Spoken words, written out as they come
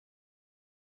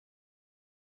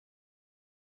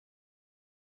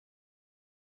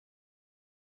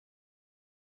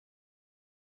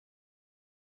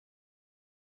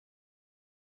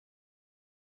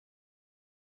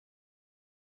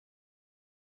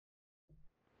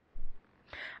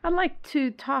I'd like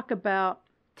to talk about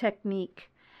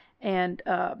technique and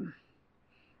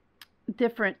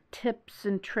different tips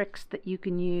and tricks that you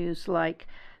can use, like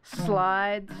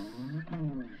slides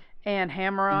and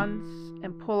hammer-ons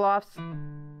and pull-offs,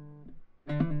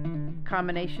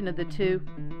 combination of the two,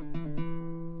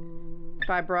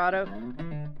 vibrato,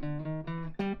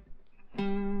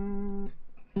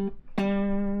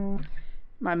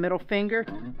 my middle finger,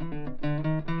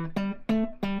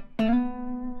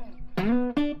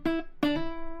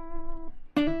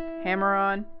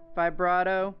 hammer-on,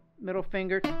 vibrato, middle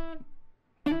finger.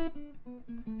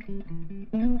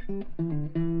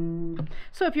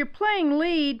 So if you're playing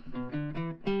lead,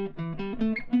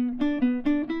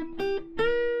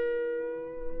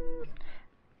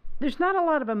 there's not a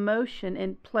lot of emotion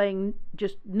in playing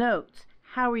just notes.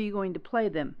 How are you going to play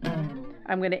them?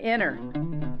 I'm going to enter.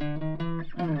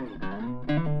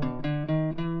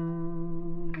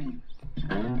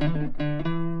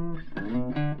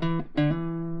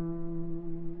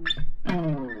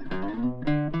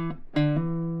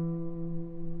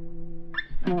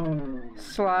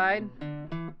 Slide,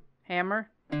 hammer,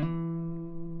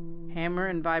 hammer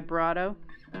and vibrato.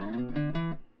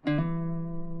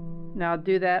 Now I'll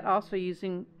do that also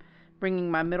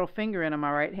bringing my middle finger in on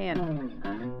my right hand.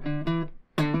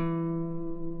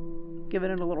 Giving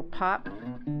it a little pop.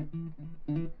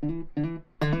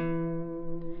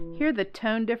 Hear the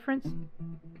tone difference?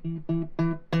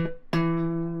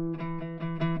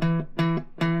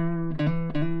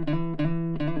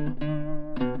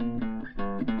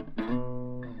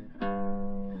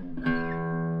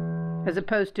 As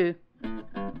opposed to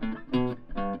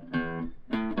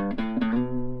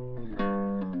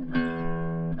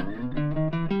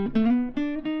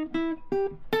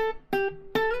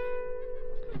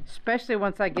especially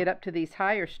once I get up to these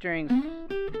higher strings.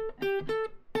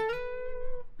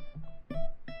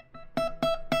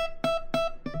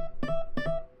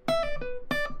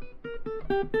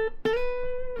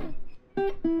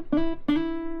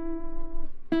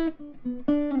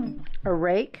 A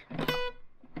rake.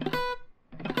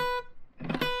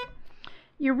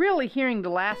 You're really hearing the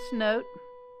last note,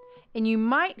 and you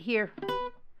might hear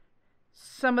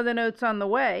some of the notes on the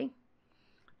way.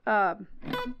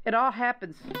 It all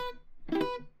happens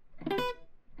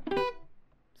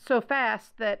so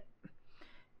fast that,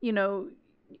 you know,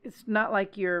 it's not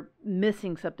like you're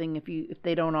missing something if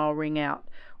they don't all ring out,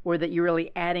 or that you're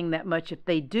really adding that much if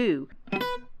they do.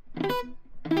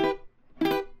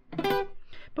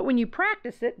 But when you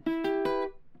practice it,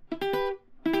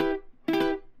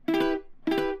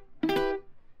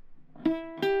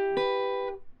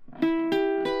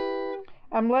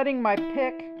 I'm letting my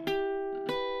pick,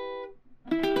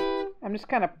 I'm just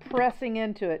kind of pressing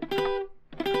into it.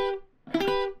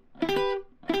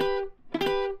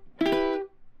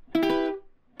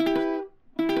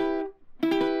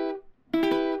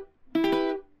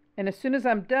 And as soon as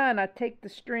I'm done, I take the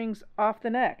strings off the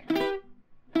neck.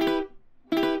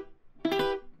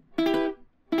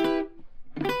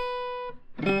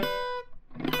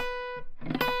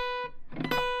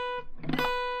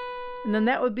 And then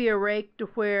that would be a rake to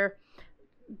where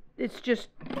it's just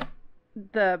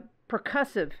the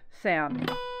percussive sound.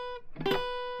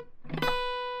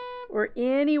 Or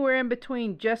anywhere in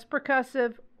between, just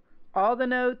percussive, all the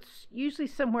notes, usually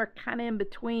somewhere kind of in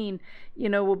between, you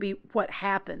know, will be what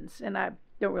happens. And I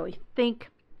don't really think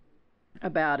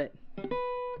about it.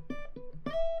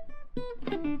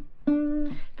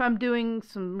 If I'm doing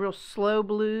some real slow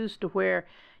blues to where,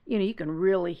 you know, you can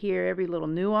really hear every little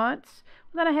nuance,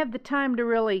 well, then I have the time to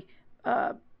really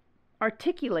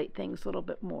articulate things a little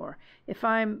bit more. If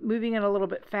I'm moving at a little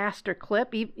bit faster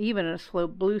clip, even in a slow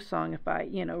blues song, if I,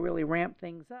 you know, really ramp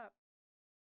things up.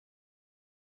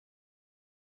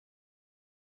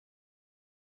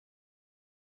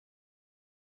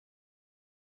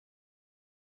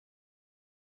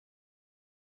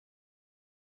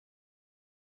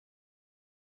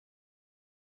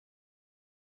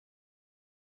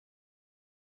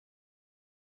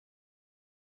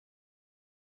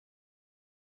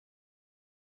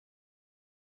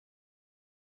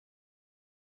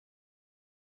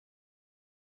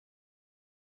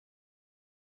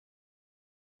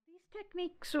 These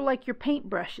techniques are like your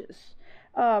paintbrushes.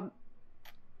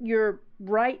 Your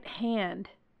right hand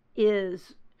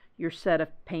is your set of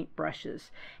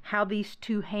paintbrushes. How these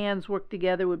two hands work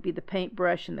together would be the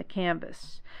paintbrush and the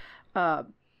canvas.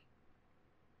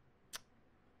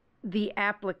 The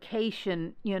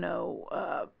application,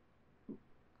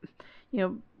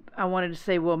 I wanted to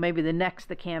say, well, maybe the neck's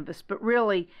the canvas, but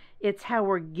really it's how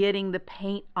we're getting the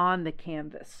paint on the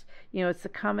canvas. It's the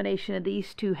combination of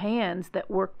these two hands that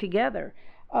work together.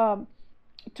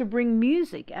 to bring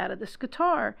music out of this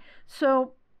guitar.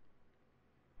 So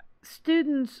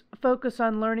students focus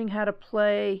on learning how to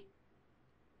play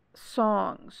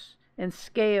songs and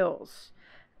scales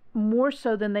more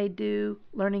so than they do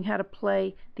learning how to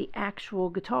play the actual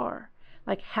guitar.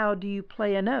 Like, how do you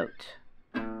play a note?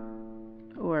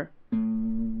 Or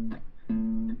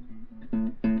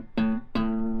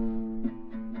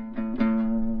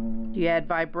do you add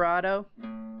vibrato?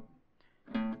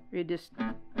 Or you just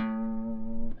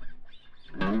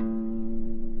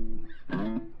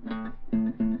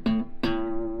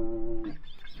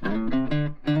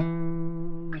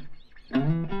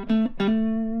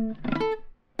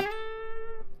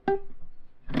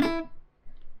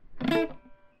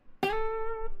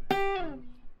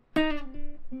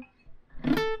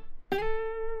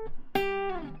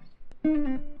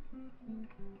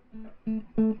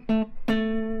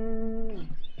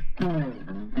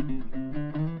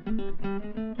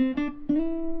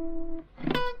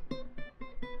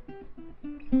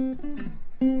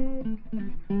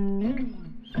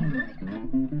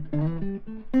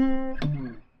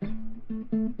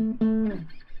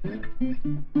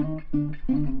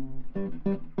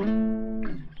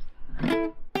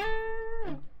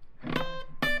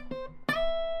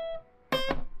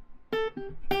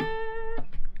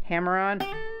hammer on.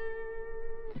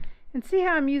 And see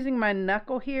how I'm using my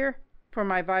knuckle here for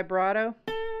my vibrato?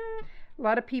 A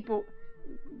lot of people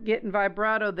get in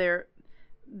vibrato there,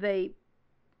 they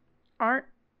aren't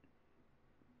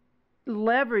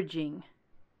leveraging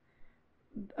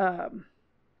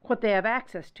what they have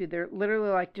access to. They're literally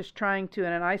like just trying to,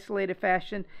 in an isolated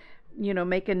fashion, you know,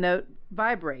 make a note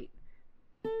vibrate.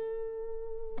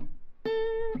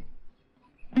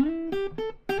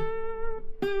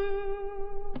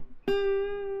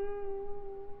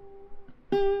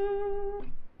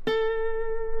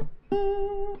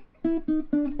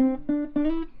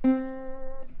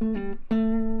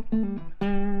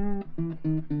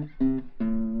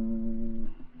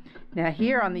 Now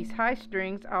here on these high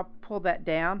strings, I'll pull that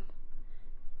down.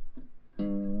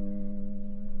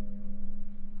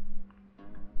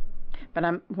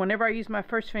 But whenever I use my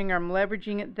first finger, I'm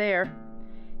leveraging it there.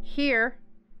 Here,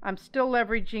 I'm still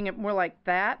leveraging it more like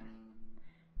that.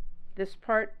 This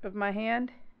part of my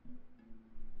hand.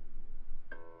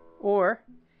 Or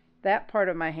that part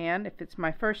of my hand if it's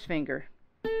my first finger.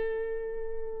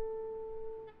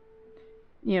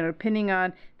 You know, depending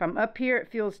on if I'm up here,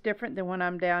 it feels different than when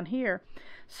I'm down here.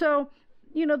 So,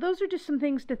 you know, those are just some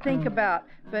things to think about.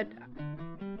 But